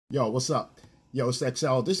Yo, what's up? Yo, it's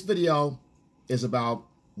XL. This video is about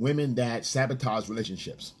women that sabotage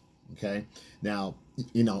relationships. Okay? Now,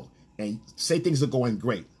 and say things are going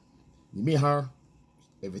great. You meet her,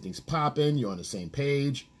 everything's popping, you're on the same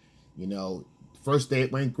page. First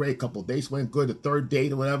date went great, couple dates went good, the third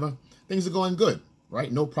date or whatever, things are going good,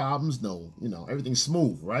 right? No problems, everything's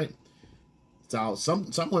smooth, right? So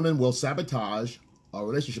some women will sabotage a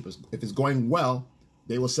relationship. If it's going well,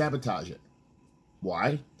 they will sabotage it.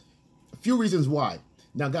 Why? A few reasons why.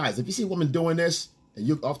 Now, guys, if you see a woman doing this and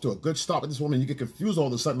you're off to a good start with this woman, you get confused all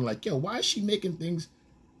of a sudden, like, yo, why is she making things?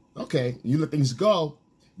 Okay, you let things go,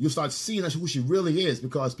 you start seeing who she really is,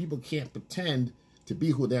 because people can't pretend to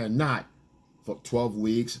be who they're not for 12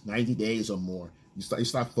 weeks, 90 days or more. You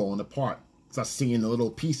start falling apart. Start seeing the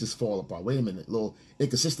little pieces fall apart. Wait a minute, little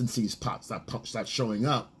inconsistencies start showing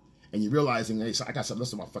up, and you're realizing, hey, so I got something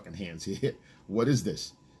else in my fucking hands here. What is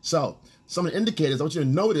this? So, some of the indicators I want you to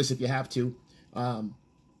notice, if you have to,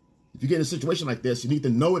 if you get in a situation like this, you need to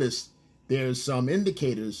notice there's some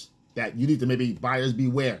indicators that you need to maybe buyers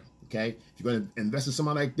beware, okay? If you're going to invest in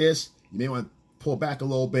someone like this, you may want to pull back a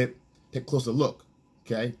little bit, take a closer look,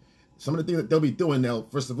 okay? Some of the things that they'll be doing,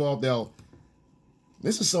 first of all,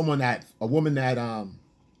 this is a woman that,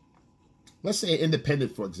 let's say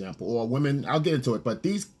independent, for example, or women, I'll get into it, but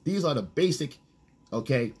these are the basic,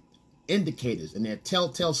 okay, indicators, and they're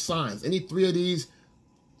telltale signs. Any three of these,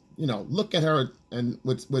 look at her and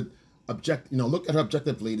look at her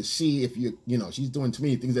objectively to see if she's doing too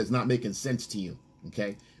many things that's not making sense to you,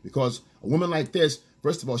 okay? Because a woman like this,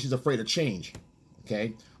 first of all, she's afraid of change,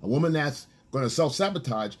 okay? A woman that's going to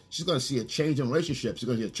self-sabotage, she's going to see a change in relationships. She's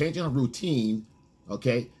going to see a change in her routine,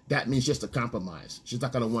 okay? That means just a compromise. She's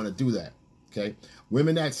not going to want to do that, okay?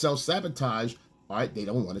 Women that self-sabotage, all right, they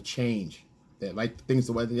don't want to change. They like things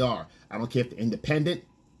the way they are. I don't care if they're independent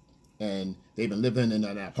and they've been living in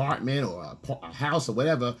an apartment or a house or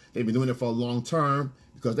whatever. They've been doing it for a long term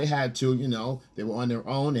because they had to, they were on their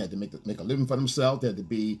own. They had to make a living for themselves. They had to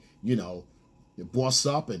be, boss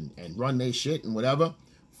up and run their shit and whatever.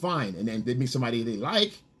 Fine. And then they meet somebody they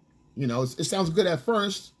like. It sounds good at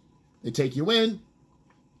first. They take you in.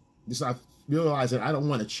 You start realizing, I don't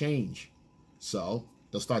want to change. So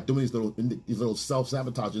they'll start doing these little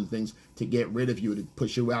self-sabotaging things to get rid of you, to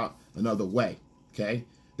push you out another way, okay?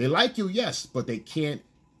 They like you, yes, but they can't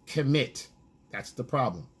commit. That's the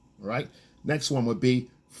problem, all right? Next one would be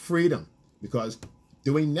freedom, because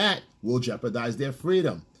doing that will jeopardize their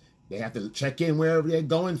freedom. They have to check in wherever they're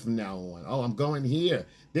going from now on. Oh, I'm going here.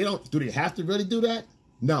 Do they have to really do that?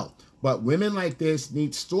 No, but women like this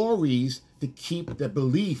need stories to keep the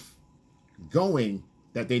belief going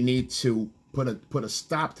that they need to put a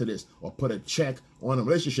stop to this, or put a check on a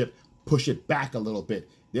relationship, push it back a little bit.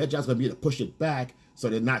 Their job's going to be to push it back so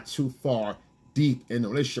they're not too far deep in a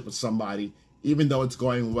relationship with somebody, even though it's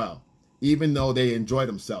going well, even though they enjoy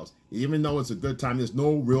themselves, even though it's a good time. There's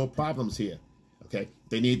no real problems here, okay?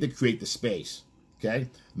 They need to create the space, okay?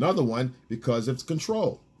 Another one, because it's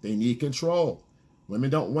control. They need control. Women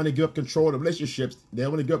don't want to give up control of relationships. They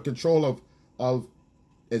don't want to give up control of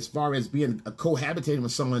as far as being cohabitating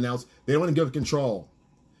with someone else. They don't want to give up control.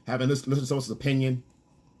 Having listen to someone's opinion,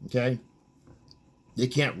 okay? They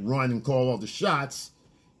can't run and call all the shots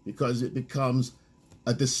because it becomes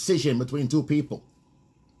a decision between two people.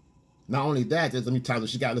 Not only that, there's many times where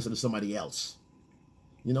she got to listen to somebody else.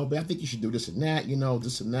 But I think you should do this and that,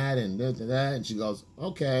 this and that and this and that. And she goes,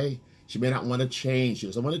 okay. She may not want to change. She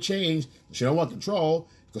doesn't want to change. She don't want control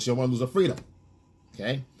because she don't want to lose her freedom,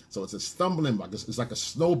 okay? So it's a stumbling block. It's like a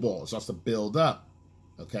snowball. It starts to build up,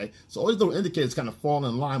 okay? So all these little indicators kind of fall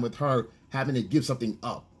in line with her having to give something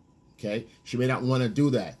up, okay? She may not want to do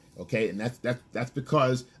that, okay? And that's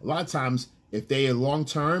because a lot of times, if they are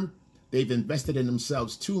long-term, they've invested in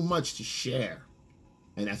themselves too much to share,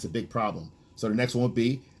 and that's a big problem. So the next one would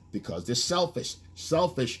be because they're selfish.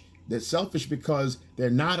 They're selfish because they're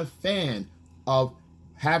not a fan of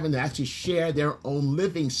having to actually share their own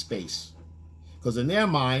living space. Because in their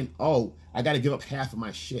mind, oh, I got to give up half of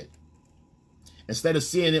my shit. Instead of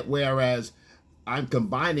seeing it whereas I'm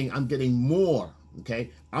combining, I'm getting more, okay?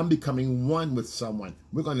 I'm becoming one with someone.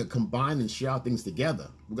 We're going to combine and share things together.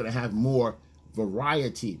 We're going to have more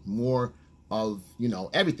variety, more of,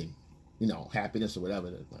 everything, happiness or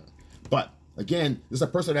whatever. But again, there's a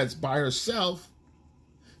person that's by herself.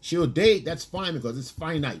 She'll date, that's fine, because it's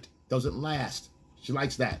finite, doesn't last. She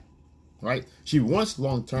likes that. Right? She wants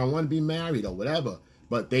long-term, want to be married or whatever,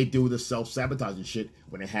 but they do the self-sabotaging shit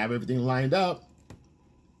when they have everything lined up.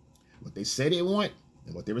 What they say they want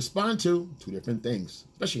and what they respond to, two different things,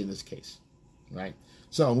 especially in this case, right?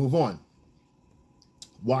 So move on.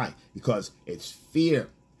 Why? Because it's fear.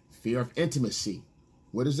 Fear of intimacy.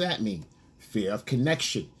 What does that mean? Fear of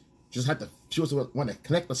connection. She also want to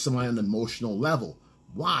connect with somebody on an emotional level.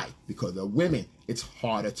 Why? Because the women, it's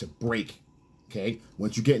harder to break. Okay?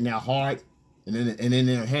 Once you get in that heart and in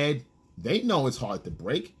their head, they know it's hard to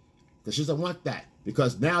break. Because she doesn't want that.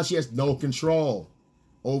 Because now she has no control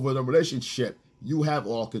over the relationship. You have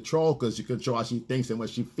all control because you control how she thinks and what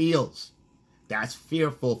she feels. That's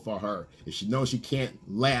fearful for her. If she knows she can't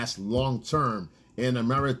last long term in a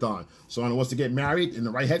marathon. Someone who wants to get married in the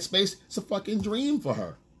right headspace, it's a fucking dream for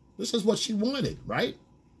her. This is what she wanted, right?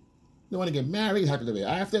 You want to get married, happy to be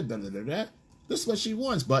after, da da da da. This is what she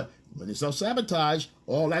wants. But when you self-sabotage,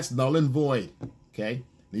 all that's null and void. Okay?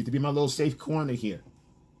 Need to be my little safe corner here.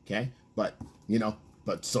 Okay? But,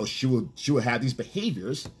 so she will have these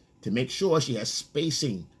behaviors to make sure she has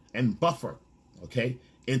spacing and buffer. Okay?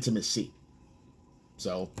 Intimacy.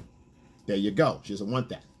 So, there you go. She doesn't want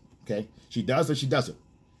that. Okay? She does or she doesn't.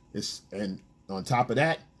 And on top of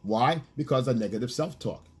that, why? Because of negative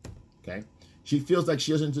self-talk. Okay? She feels like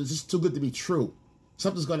she doesn't, this is too good to be true.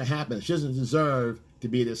 Something's going to happen. She doesn't deserve to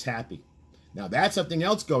be this happy. Now, that's something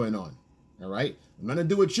else going on. All right? Nothing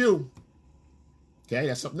to do with you. Okay?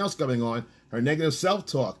 That's something else going on. Her negative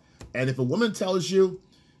self-talk. And if a woman tells you,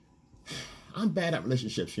 I'm bad at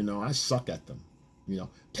relationships, I suck at them.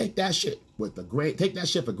 Take that shit take that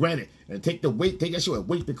shit for granted and take that shit with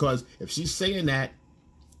weight, because if she's saying that,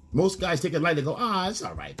 most guys take it light and go, it's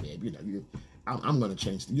all right, babe. I'm going to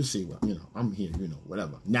change. You see what, I'm here,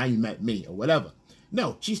 whatever. Now you met me or whatever.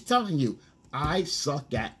 No, she's telling you, I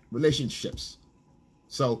suck at relationships.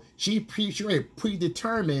 So she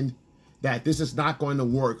predetermined that this is not going to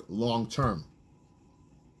work long term.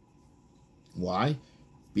 Why?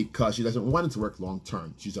 Because she doesn't want it to work long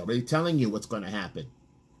term. She's already telling you what's going to happen.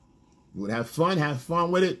 You want to have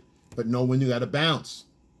fun with it, but know when you got to bounce.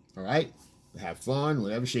 All right? Have fun,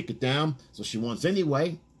 whatever, shake it down. So she wants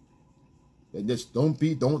anyway. And just don't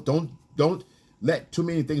let too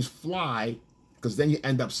many things fly, because then you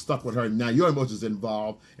end up stuck with her. Now your emotions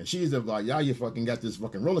involved, and she's involved. Yeah, you fucking got this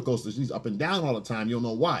fucking roller coaster. She's up and down all the time. You don't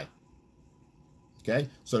know why. Okay?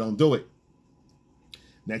 So don't do it.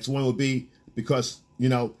 Next one will be because,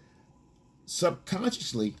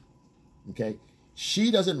 subconsciously, okay,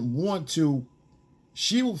 she doesn't want to,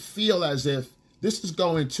 she will feel as if this is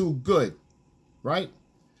going too good, right?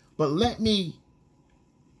 But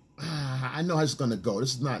I know how it's going to go.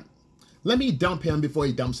 Let me dump him before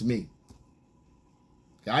he dumps me.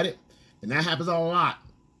 Got it? And that happens a lot.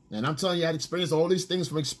 And I'm telling you, I've experienced all these things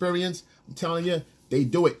from experience. I'm telling you, they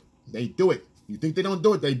do it. They do it. You think they don't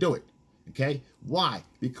do it, they do it. Okay? Why?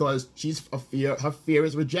 Because her fear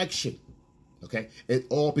is rejection. Okay? It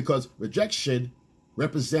all because rejection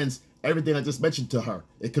represents everything I just mentioned to her.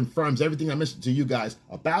 It confirms everything I mentioned to you guys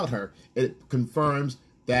about her. It confirms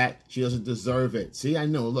that she doesn't deserve it. See, I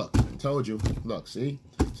know. Look, I told you. Look, see?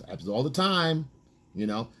 It happens all the time.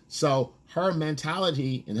 So her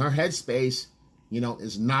mentality and her headspace,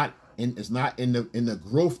 is not in the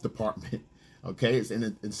growth department. Okay, it's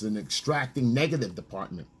an extracting negative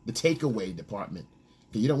department, the takeaway department.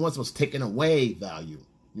 You don't want someone taking away value.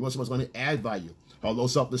 You want someone going to add value. Her low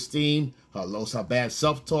self-esteem, her bad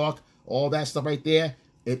self-talk, all that stuff right there,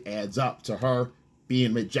 it adds up to her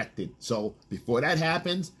being rejected. So before that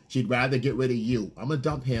happens, she'd rather get rid of you. I'm going to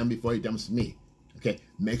dump him before he dumps me. Okay,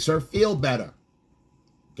 makes her feel better.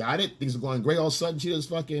 Got it? Things are going great. All of a sudden, she just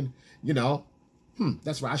fucking,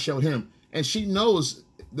 that's why I showed him. And she knows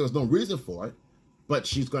there's no reason for it, but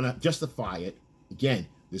she's going to justify it. Again,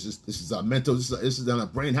 this is a mental, this is in a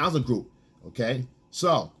brain housing group. Okay,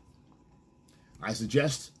 so I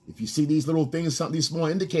suggest if you see these little things, these small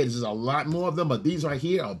indicators, there's a lot more of them, but these right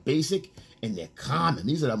here are basic and they're common.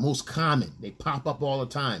 These are the most common. They pop up all the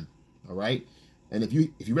time. All right, and if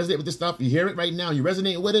you resonate with this stuff, you hear it right now, you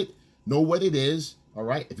resonate with it, know what it is. All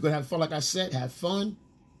right, if you're gonna have fun, like I said, have fun.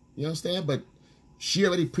 You understand? But she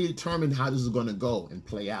already predetermined how this is gonna go and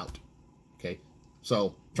play out. Okay,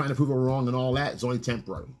 so trying to prove her wrong and all that is only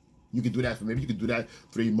temporary. You can do that maybe you can do that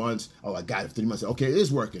 3 months. Oh, I got it. 3 months. Okay, it is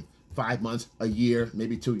working. 5 months, a year,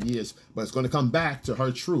 maybe 2 years, but it's going to come back to her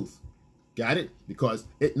truth. Got it? Because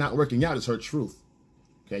it not working out is her truth.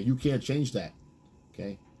 Okay, you can't change that.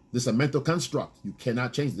 Okay, this is a mental construct. You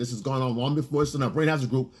cannot change it. This has gone on long before it's in our brain housing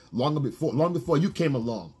group, long before you came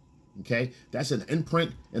along. Okay, that's an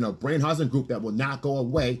imprint in a brain housing group that will not go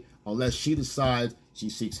away unless she decides she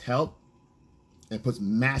seeks help and puts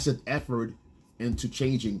massive effort into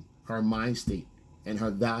changing her mind state and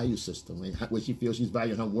her value system, and what she feels she's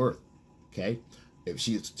valuing her worth. Okay, if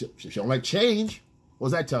she don't like change, what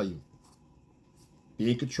does that tell you?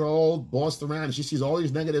 being controlled, bossed around, and she sees all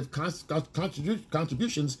these negative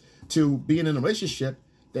contributions to being in a relationship,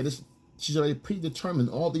 she's already predetermined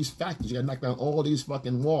all these factors. You got to knock down all these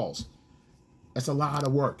fucking walls. That's a lot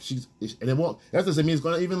of work. That doesn't mean it's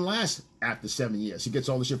going to even last after 7 years. She gets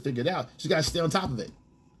all the shit figured out. She's got to stay on top of it.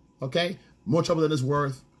 Okay? More trouble than it's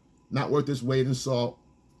worth. Not worth its weight in salt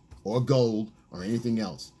or gold or anything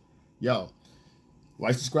else. Yo,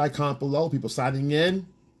 like, subscribe, comment below. People signing in.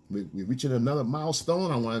 We're reaching another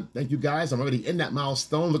milestone. I want to thank you guys. I'm already in that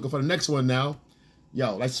milestone. Looking for the next one now.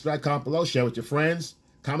 Yo, like, subscribe, comment below. Share with your friends.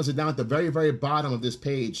 Comments are down at the very, very bottom of this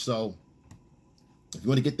page. So if you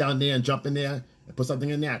want to get down there and jump in there and put something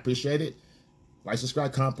in there, I appreciate it. Like,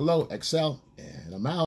 subscribe, comment below. Excel, and I'm out.